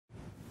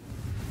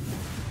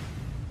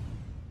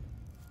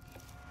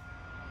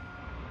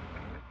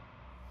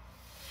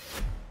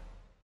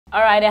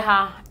Alright,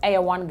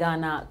 one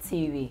Ghana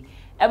TV.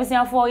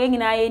 Everything for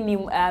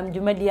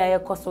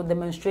Jumedia cost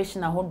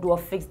demonstration do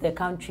fix the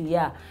country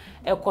ya.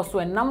 Cost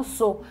when nam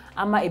so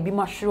ama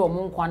ebima shiro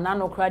munkwana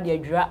no crowd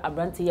Ejur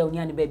abranti ya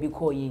unyani baby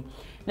koyi.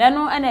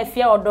 Nano and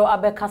Efia Odo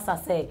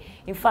abekasa say,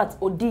 in fact,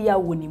 Odiya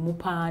woni mu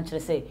panch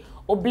say,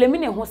 o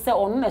blaming a hose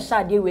or no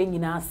shade wing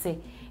in our say.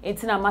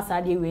 It's na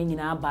masa de we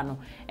nyina aba no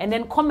and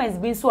then comments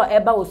being so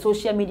eba with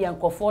social media and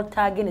for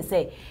tagging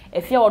say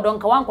Efia Odo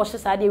nka wan kwhye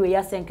sade we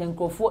ya senke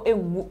nkofo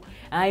enwu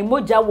ai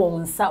moja wo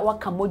nsa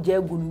waka moja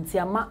agunu nti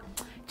ama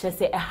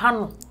chese eha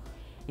no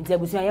nti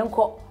abusia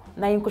yenko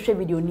na yenkohwe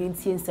video ni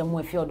nti ensem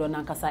Efia Odo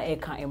na nkasa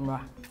eka emra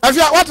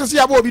Efia what is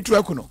aba obi tu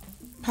akuno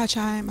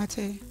Pacha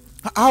mate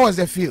how was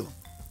the feel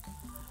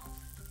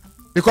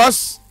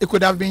because it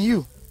could have been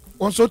you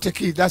also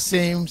take that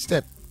same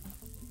step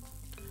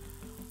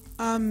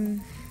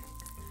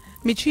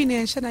Michine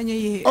and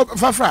Shananye. Oh,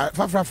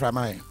 Fafra,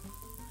 my.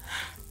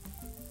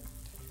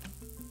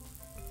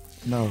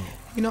 No.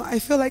 You know, I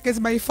feel like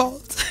it's my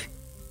fault.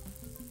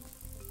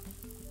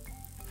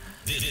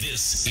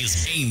 This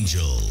is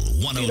Angel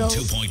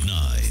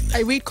 102.9.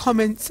 I read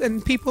comments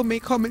and people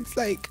make comments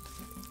like,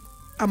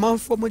 I'm on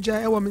for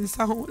Mojaya woman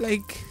sound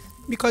like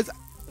because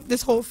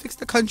this whole fix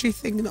the country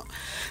thing, you know.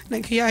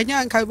 Like yeah,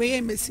 and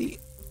Kawe messy.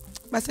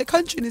 But the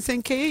country is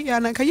saying yeah,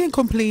 and I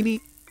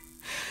complaining.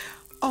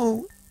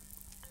 Oh.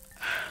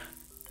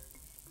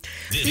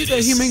 These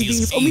are human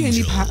beings. Only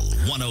any part.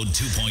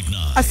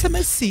 102.9. As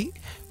MSC,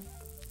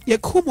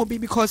 Yakumo be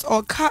because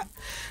our cat,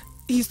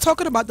 he's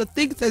talking about the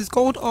things that's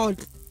going on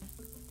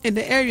in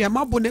the area.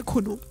 Mabone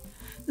kuno.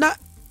 Na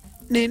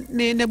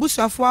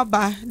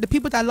the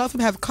people that love him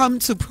have come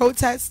to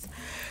protest.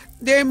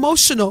 They're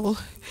emotional.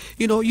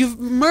 You know, you've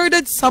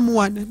murdered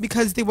someone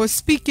because they were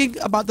speaking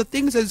about the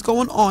things that's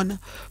going on.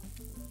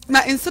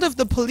 Now, instead of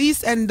the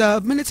police and the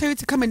military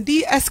to come and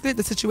de-escalate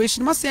the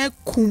situation,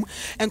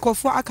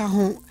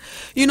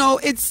 you know,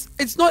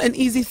 it's not an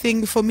easy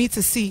thing for me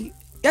to see.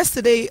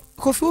 Yesterday,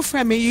 Kofi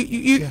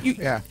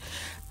Freme,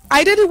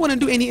 I didn't want to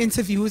do any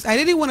interviews. I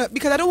didn't want to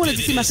because I don't want to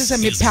see my sister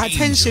pay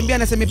attention, be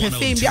honest, and pay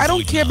fame. I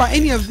don't care about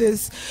any of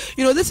this.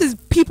 You know, this is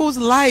people's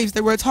lives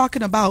that we're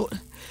talking about.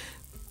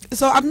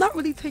 So I'm not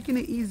really taking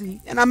it easy,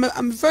 and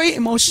I'm very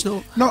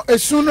emotional. No,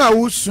 as soon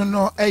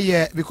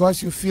as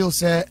because you feel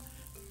say.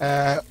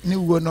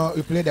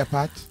 You play the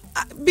part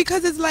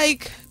because it's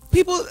like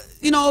people,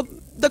 you know,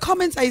 the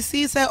comments I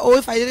see say, oh,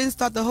 if I didn't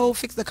start the whole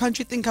fix the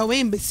country thing, I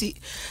wouldn't be.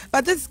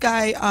 But this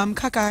guy,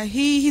 Kaaka,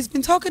 he's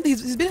been talking.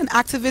 He's been an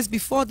activist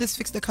before this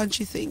fix the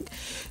country thing,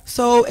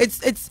 so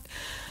it's.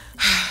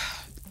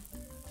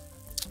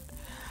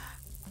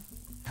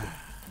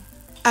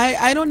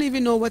 I don't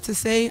even know what to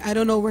say. I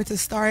don't know where to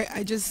start.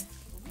 I just.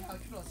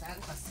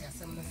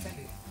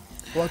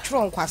 But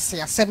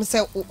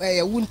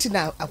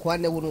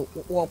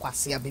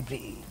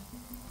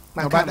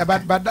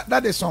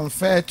that is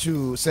unfair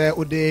to say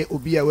Ode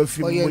Obi away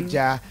from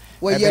Moja.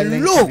 Well, you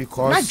look,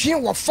 not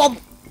dream of form.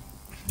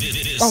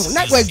 Oh,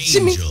 not where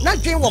Jimmy,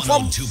 not dream of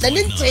form. Then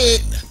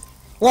it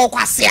walk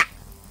was here.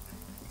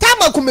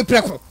 Tamakumi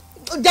Preco.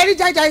 Daddy,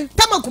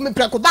 Tamakumi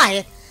Preco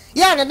by.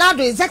 Yeah, and now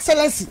His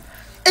Excellency.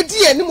 A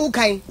dear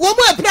Nimukai. One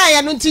more prayer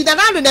and until the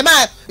other the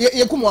man,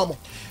 Yakumo.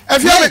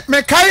 If you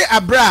me carry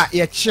abra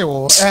ye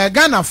chill,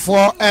 Ghana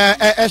for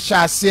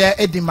shall say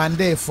a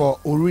demand for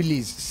a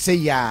release. Say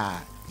ya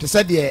to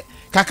say the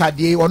Kaaka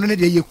de one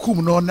de ye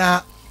kum no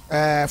na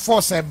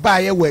force a buy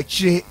a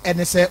wechi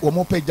and say or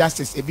more pay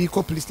justice a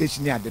vehicle police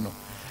station near no.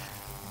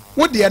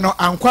 What they are no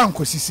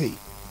anquanko say,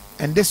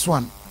 and this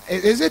one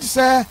is it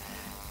sir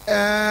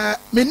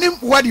meaning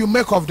what you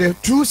make of the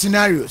two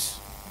scenarios?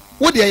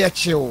 What they are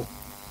chill?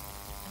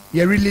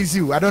 Ye release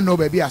you. I don't know,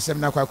 baby. I said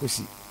na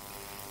kwakusi.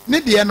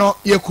 Nidia no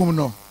yekum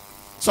no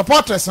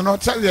supporters no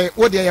tell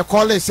what they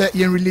call it say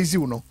ye release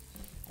you no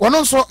one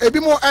also ebi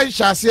mo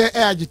ahase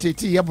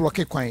agitate ye block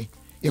kwan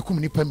yekum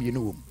nipa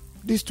mienu.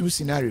 These two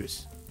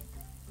scenarios.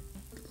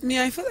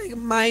 Yeah, I feel like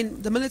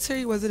the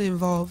military wasn't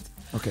involved.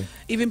 Okay.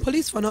 Even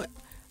police were not.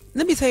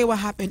 Let me tell you what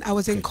happened. I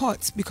was in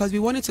court because we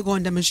wanted to go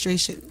on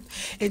demonstration.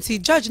 And see,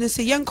 judge and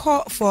say young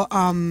court for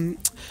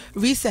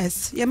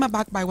recess. Yema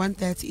back by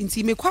 1:30. And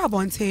see me kwa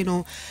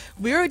bonteno.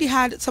 We already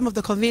had some of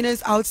the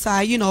conveners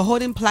outside, you know,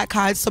 holding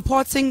placards,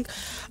 supporting,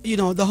 you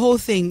know, the whole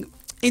thing.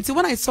 And so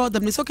when I saw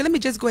them, they said, okay, let me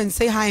just go and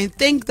say hi and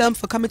thank them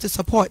for coming to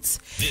support.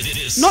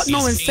 Not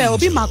knowing say, will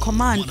be my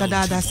command,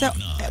 that said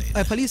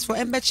police for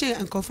Embeche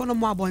and Kofono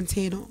Mwa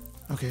Bonteno.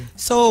 Okay.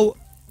 So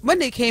when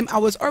they came, I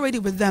was already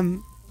with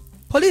them.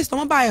 Police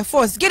don't buy a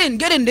force. Get in.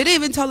 They didn't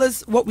even tell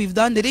us what we've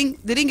done. They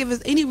didn't give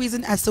us any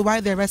reason as to why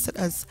they arrested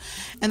us.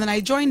 And then I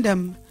joined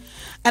them.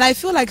 And I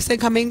feel like saying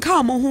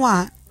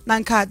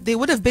they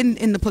would have been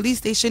in the police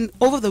station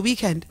over the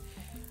weekend.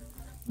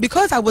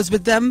 Because I was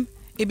with them,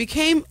 it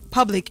became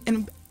public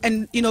and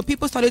you know,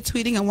 people started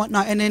tweeting and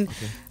whatnot. And then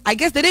I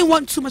guess they didn't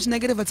want too much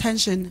negative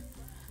attention.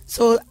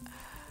 So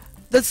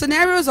the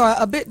scenarios are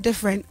a bit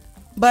different.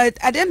 But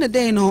at the end of the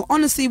day, you know,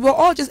 honestly, we're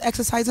all just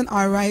exercising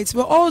our rights.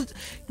 We all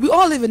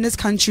live in this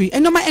country.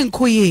 And no matter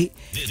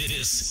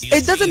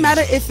it doesn't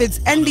matter if it's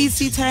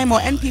NDC time or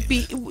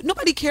NPP.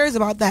 Nobody cares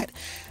about that.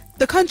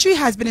 The country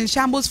has been in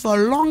shambles for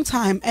a long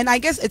time. And I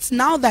guess it's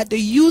now that the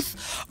youth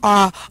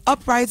are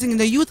uprising and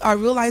the youth are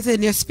realizing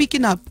and they're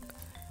speaking up.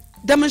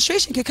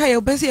 Demonstration,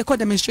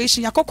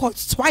 demonstration,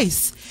 court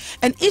twice.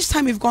 And each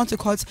time we've gone to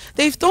court,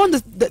 they've thrown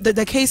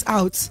the case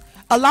out,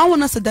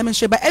 allowing us to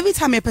demonstrate. But every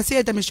time we pursue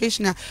a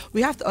demonstration,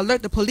 we have to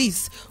alert the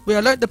police. We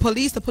alert the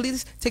police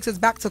takes us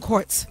back to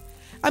court.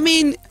 I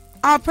mean,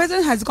 our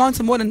president has gone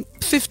to more than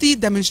 50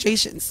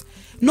 demonstrations.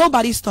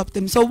 Nobody stopped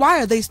him. So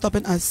why are they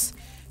stopping us?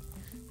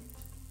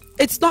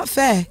 It's not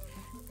fair.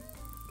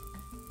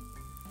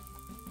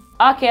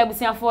 Okay,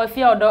 abusia for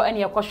Efia Odo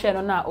any question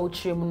no na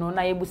ochire mu no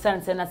na yebusa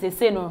nse na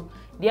say no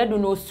de do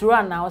no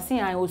osuro na osin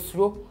an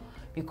osuro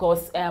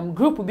because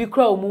group bi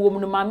kra omu wo mu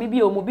no maame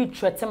bi omu bi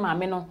trete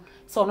maame no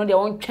so no de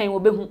won twen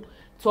obehu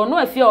so no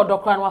Efia Odo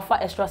kra no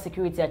afa extra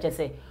security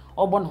achese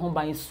obon ho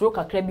ban osuro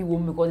kakra bi wo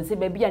mu because say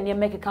ba bi ane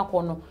mekeka ko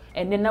no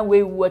ene na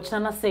we wu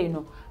achina na say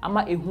no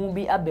ama ehu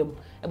bi abem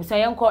abusia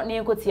yenko ne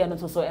yenko tie no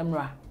so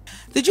emra.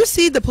 Did you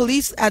see the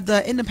police at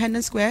the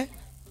Independence Square?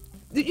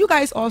 You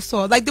guys all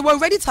saw, like they were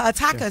ready to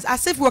attack us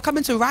as if we were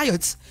coming to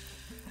riots.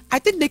 I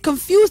think they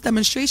confused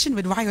demonstration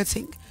with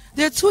rioting.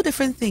 They're two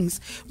different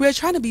things. We're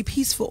trying to be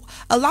peaceful.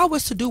 Allow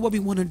us to do what we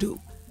want to do.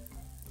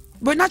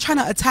 We're not trying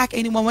to attack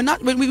anyone.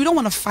 We don't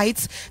want to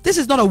fight. This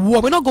is not a war.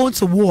 We're not going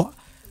to war.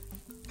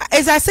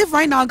 It's as if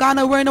right now,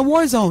 Ghana, we're in a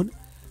war zone.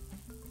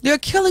 They're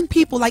killing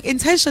people like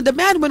intentionally. The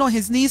man went on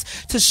his knees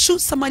to shoot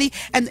somebody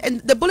and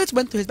the bullets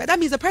went through his back. That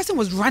means the person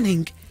was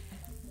running.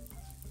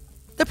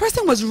 The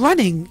person was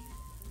running.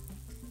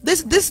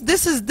 That's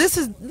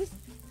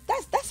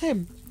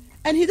him,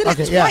 and he did it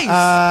twice.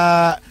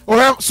 Yeah.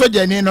 Well, so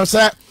Jenny, no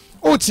sir.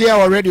 Otie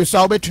already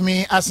so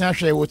obetumi asan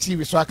hwe wo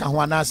TV so aka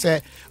ho na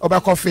say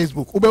obekọ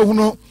Facebook.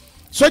 Obehunu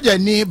so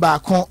Jenny ba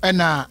kon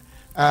na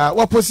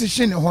what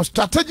position ho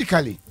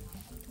strategically.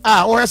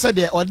 Or say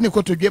the ordinary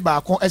kotodwe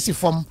ba kon asi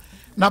form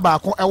na ba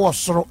kon e wo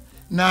soro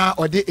na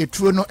ode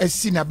eturo no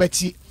asi na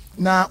bati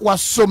na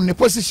wasom ne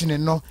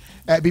position no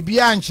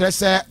bibia nkyere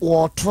say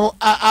wo to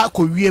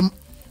akowiem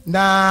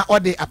na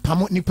ode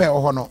apamo nipa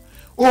ho no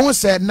ohun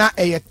say na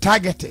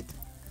targeted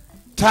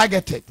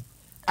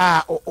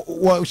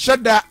wo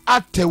shada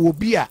ate wo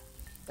bia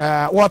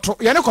woto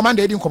ye ne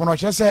commander edi nkomo no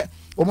kire say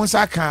omun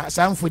sa ka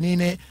samfoni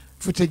ne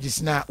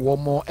footages na wo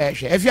mo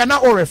ehwe if you are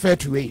not all refer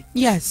to it.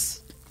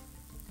 Yes.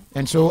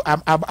 And so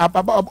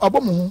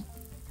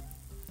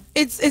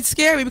it's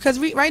scary because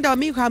right now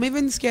I'm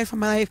even scared for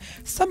my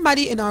life.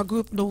 Somebody in our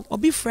group, no, or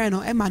be friend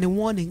or Emma, a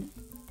warning.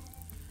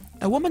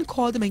 A woman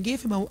called him and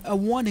gave him a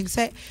warning.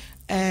 Said,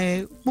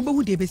 it's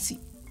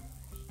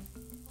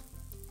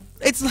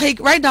like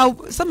right now,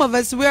 some of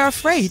us we're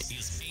afraid.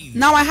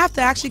 Now I have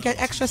to actually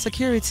get extra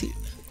security.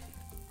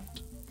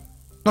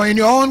 No, in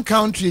your own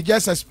country,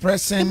 just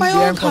expressing in my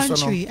own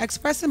country,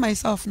 expressing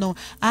myself. No,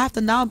 I have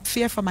to now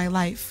fear for my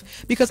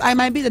life because I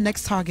might be the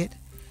next target.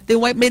 They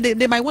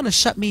might want to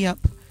shut me up.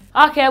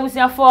 Okay, we see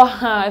for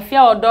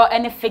Efia Odo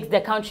any fix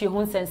the country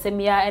hun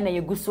sensemia and a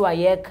yegusu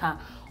ayeka.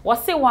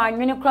 Was say one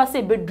unit cross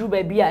a bedru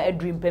baby a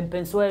dream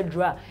pempen so a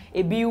dra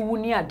a be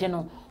wuni a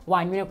deno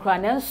one unit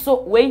crown and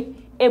so way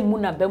a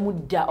muna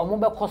bemuda or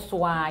mobile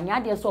coswa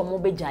yadia so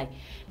mobe jai.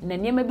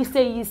 Nene maybe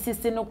say ye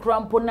sister no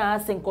crampona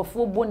and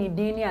cofu boni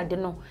dini a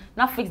deno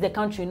now fix the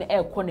country in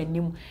air corner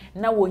nim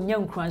now one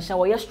young crunch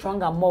or you're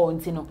stronger more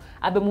intino.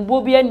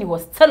 Abemubobi and you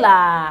was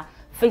tell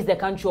fix the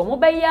country or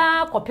mobile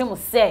ya copy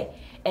say.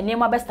 And near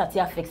my best at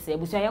your fix it.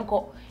 But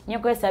you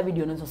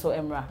video no so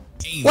emra.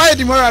 Why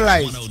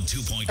demoralize?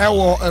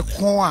 A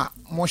kwa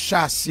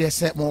mosha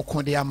siese mo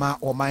kondiama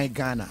or my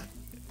Ghana.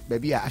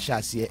 Baby, I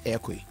shall see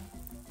equi.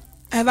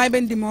 Have I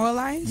been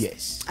demoralized?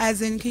 Yes.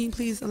 As in, can you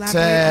please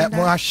elaborate on that?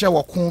 Mo share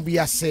what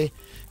kumbia say.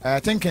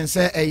 Thinking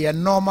say a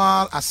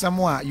normal as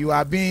someone you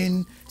are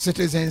being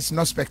citizens,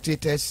 not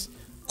spectators,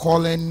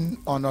 calling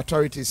on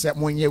authorities. Say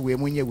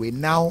munye we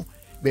now.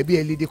 Baby,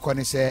 a lady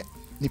can say.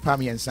 As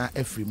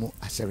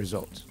a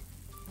result.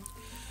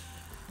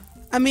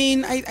 I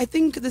mean, I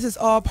think this is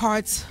all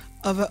part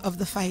of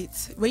the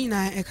fight. You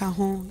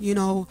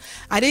know,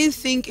 I didn't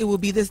think it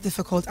would be this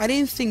difficult. I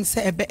didn't think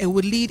it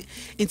would lead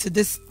into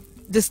this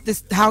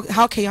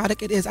how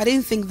chaotic it is. I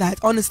didn't think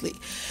that, honestly.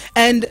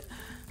 And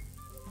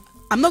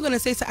I'm not gonna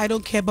say I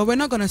don't care, but we're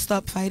not gonna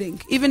stop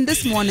fighting. Even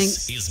this morning,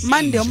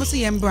 Monday, almost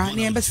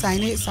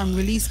sign some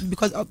release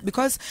because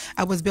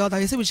I was bailed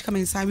out. I said we should come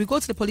inside. We go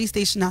to the police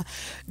station now.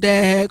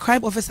 The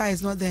crime officer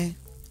is not there.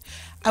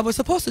 I was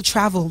supposed to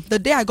travel. The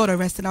day I got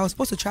arrested, I was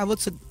supposed to travel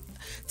to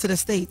the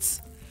States.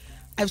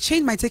 I've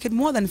changed my ticket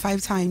more than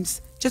 5 times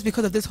just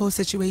because of this whole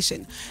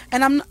situation.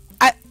 And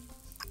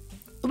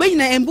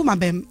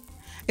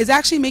it's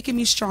actually making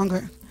me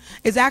stronger.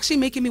 It's actually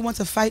making me want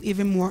to fight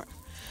even more.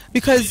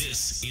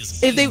 Because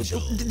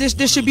if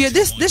there should be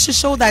this should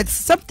show that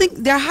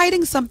they're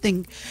hiding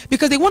something,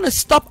 because they want to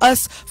stop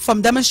us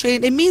from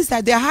demonstrating. It means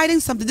that they're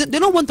hiding something. They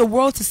don't want the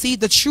world to see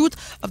the truth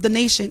of the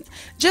nation.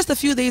 Just a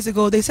few days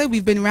ago, they said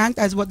we've been ranked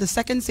as the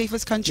second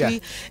safest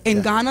country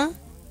in Ghana.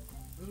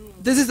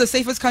 This is the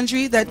safest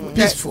country that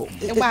peaceful.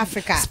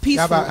 Africa.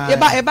 Peaceful.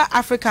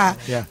 Africa.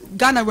 Yeah.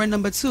 Ghana, we're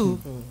number 2.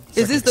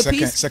 Is this the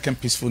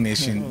second peaceful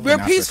nation? We're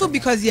peaceful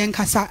because yen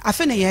kasa.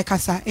 Afene yen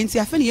kasa. Enti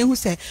afene yen who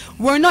say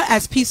we're not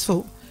as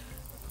peaceful.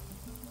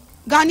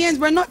 Ghanaians,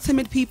 we're not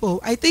timid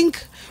people. I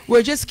think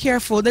we're just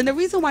careful. Then the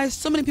reason why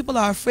so many people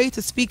are afraid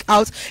to speak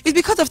out is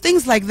because of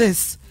things like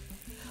this.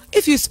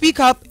 If you speak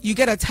up, you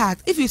get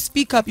attacked. If you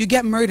speak up, you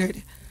get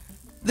murdered.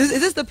 Is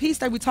this the peace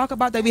that we talk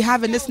about that we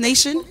have in this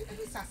nation?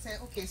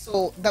 Okay,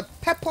 so the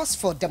purpose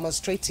for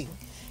demonstrating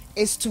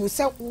is to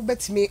say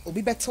ubetime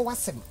obi beto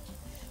wasem.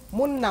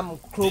 Monam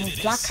chrome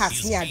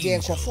placards ni ade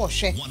nkofo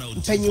hwe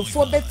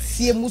mpanyimfo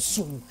betie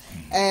musu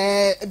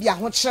bia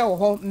ho kire wo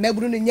ho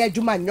maburu no nya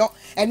adwuma nyo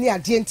ene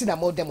ade enti na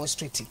mo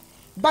demonstrating.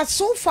 But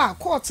so far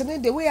court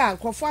the way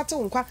nkofo ate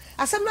nkwa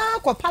asem na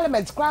ko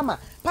parliament krama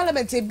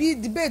parliament e bi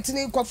debate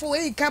ni nkofo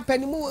e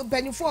company mu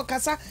panyimfo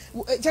kasa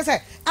je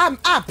say am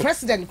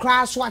president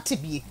crash what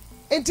be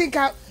enti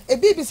ka e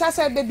bi bisa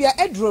say baby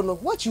Ejur no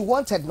what you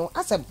wanted no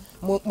asem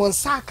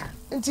Monsaka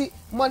enti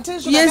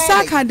Montenso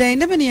Yensaka then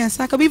never near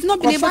Saka. We've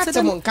not been able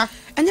to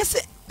and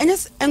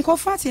yes and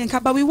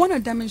but we want to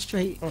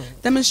demonstrate.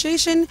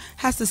 Demonstration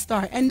has to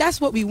start, and that's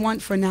what we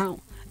want for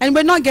now, and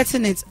we're not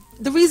getting it.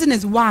 The reason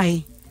is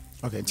why.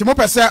 Okay, Timo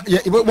pesa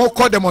we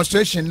call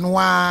demonstration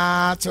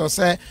no to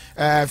say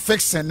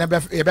fix and never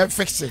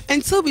fix it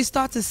until we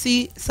start to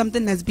see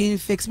something that's being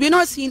fixed. We're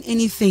not seeing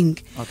anything.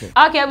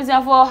 Okay, we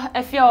say for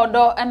Efia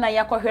Odo and na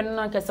yakwohwe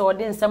no nkese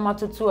wode nsema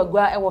tutu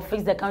agua e wo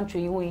fix the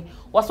country wi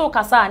wo so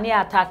kasa na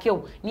attack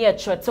you na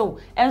threatew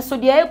enso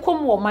de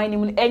ekom wo man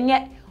nim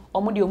enye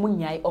omo de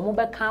omunyai omo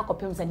be kan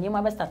kopem se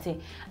niam be start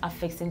a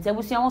fix ntia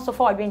busia won so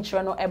for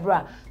adwenkyere no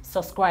ebra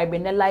subscribe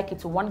and like it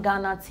to One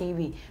Ghana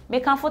TV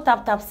make am for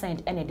tap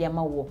send and de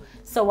ma wo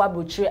so wa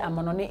brochire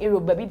amono ne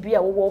eroba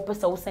bibia wo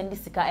pesa wo send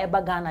sika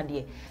eba Ghana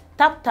de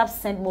tap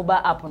send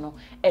mobile app no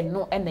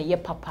eno ene ye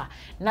papa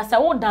na sa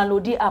wo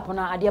download the app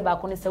na ade ba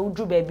ko ne sa wo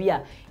dru ba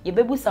bia ye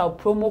bebusa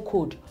promo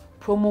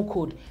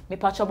code me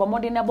pacho ba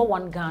modern ebo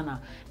 1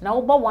 Ghana na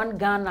wo ba 1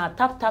 Ghana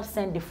tap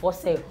send the for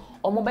sale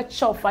omo be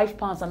chow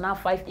 £5 and now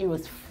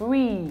 €5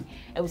 free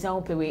e we say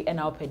wo pay and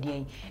now pay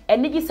den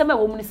eni gi se ma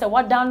wo mu ni say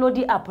wa download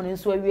the app no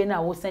so awie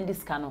na wo send this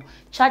scan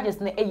charges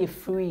na e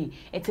free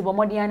enti bo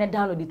modern na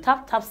download the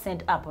tap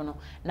send app no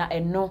na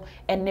eno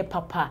ene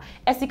papa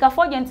esika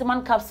for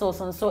gentleman capsules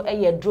so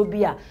e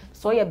drobia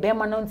so ye be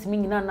ma na ntimi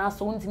nyina na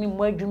so ntimi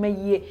mo adwuma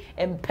yie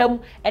empam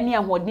ene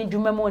ahodne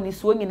dwuma ma oni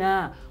so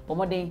nyina bo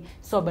modern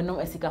so be no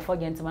esika for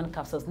gentleman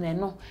capsules na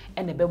eno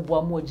ene be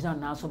boa mo ogina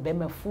na so be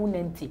ma fu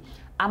nanti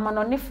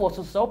amanone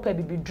force so pa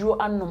bibiduro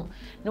anom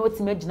na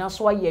wotime gina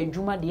so aye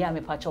adwuma de ya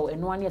mepacha wo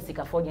eno ane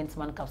sika for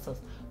gentleman capsules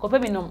kopa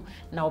binom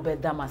na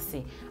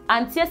obedamase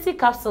antiasi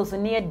capsules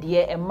ne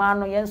de e ma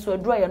no yenso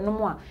aduro ye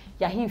nom a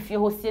ya hemfie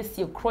ho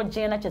siesie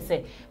krogen na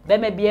chese be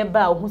ma bia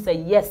ba hu say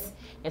yes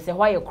yese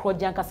why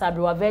krogen kasa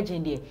be wa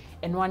virgin de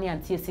eno ane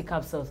antiasi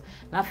capsules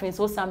na fe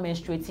so sam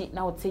menstruate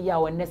na wote ya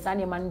wo ne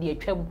sane man de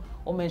atwam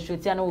o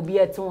menstruate na obi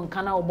ate won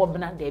kana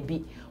obobna de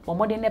bi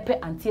Momode nepe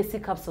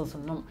anti-AC capsules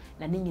nom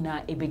na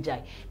nyina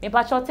ebejai. Me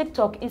pacho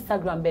TikTok,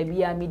 Instagram baby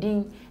ya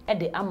midin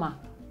ede ama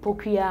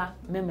pokria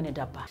memene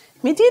dapa.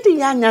 Medidi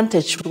ya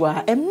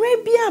nyantechwa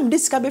emre bia am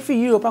disika be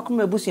free Europe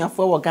akoma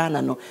busuafo wo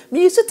Ghana no.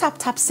 Me use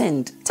tap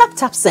send.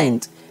 Tap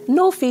send.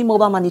 No fee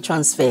mobile money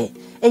transfer.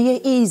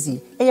 Eye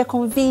easy, eye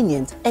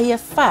convenient, eye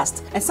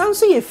fast. And sounds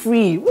so ye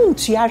free. Won't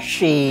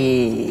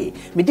she?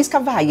 Me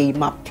discover ye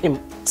mapim.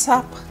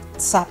 Tap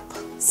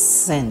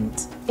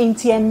send.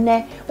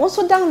 Intienne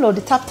also download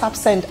the tap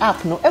send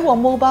app no ever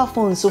mobile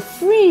phone so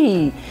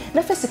free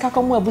na fesika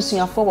komo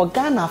abusuafo wo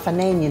Ghana fa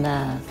na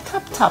nyina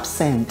tap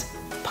send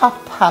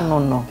papa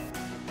no